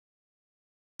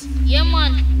Yeah,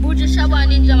 man. Buju Shabba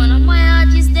Ninja, man. And my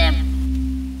artist, them.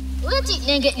 Where do you think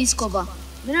they get this cover?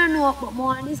 I don't know, but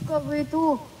more discovery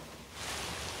too.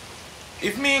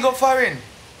 If me go foreign,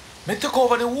 me take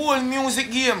over the whole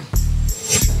music game.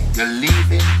 You're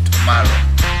leaving tomorrow.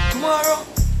 Tomorrow?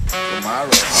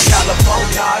 Tomorrow.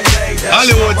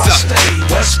 Hollywood, sir.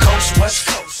 West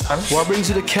Coast. What brings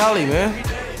you to Cali, man?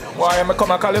 Why am I come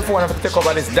to California to take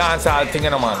over this dancehall thing, you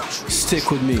know, man? Stick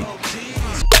with me.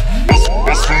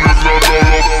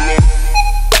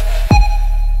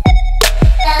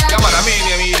 Yeah, man, I mean,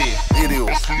 Video.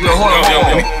 Yo, hold on.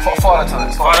 Father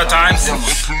times. Father times.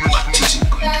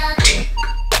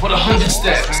 What 100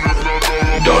 steps?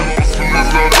 Done.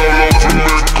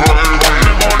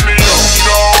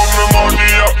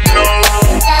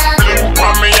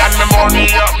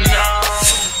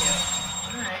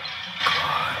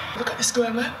 Look at this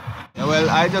girl, man. Yeah, well,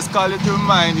 I just call you to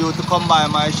remind you to come by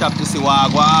my shop to see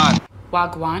Wagwan.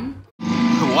 Wagwan?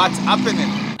 What's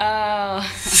happening?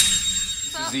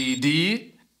 This is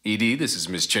ED, this is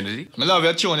Miss Trinity. I love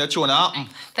your tune happen.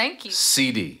 Thank you.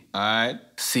 CD. Alright.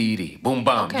 CD. Boom,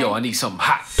 bam. Okay. Yo, I need something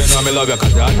hot. You know me love you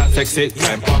cause you're hot and sexy.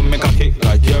 Time pon me cocky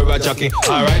like you're a jockey.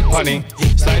 Alright, funny,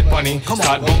 slide funny,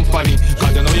 start bounce funny,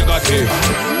 cause you know you got it.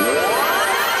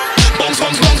 Bounce,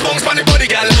 funny body,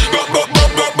 girl.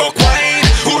 Rock, wine.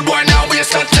 Good boy, now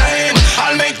waste no time.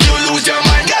 I'll make you lose your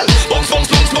mind, girl. Bounce,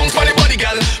 funny body,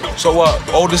 girl. So what?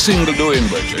 How the single doing,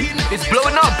 buddy? It's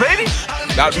blowing up, baby.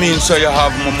 That means so you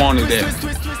have more money then.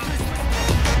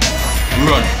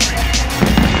 Run.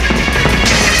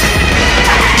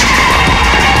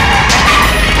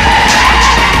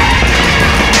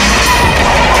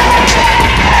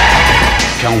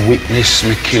 Can witness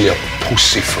me kill your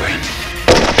pussy friend.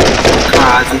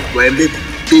 Cause when be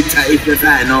bitter if you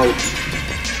find out.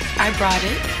 I brought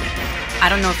it. I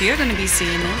don't know if you're gonna be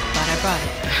seeing it, but I brought it.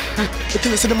 The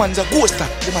thing is, the man's a ghost,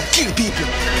 the man kill people.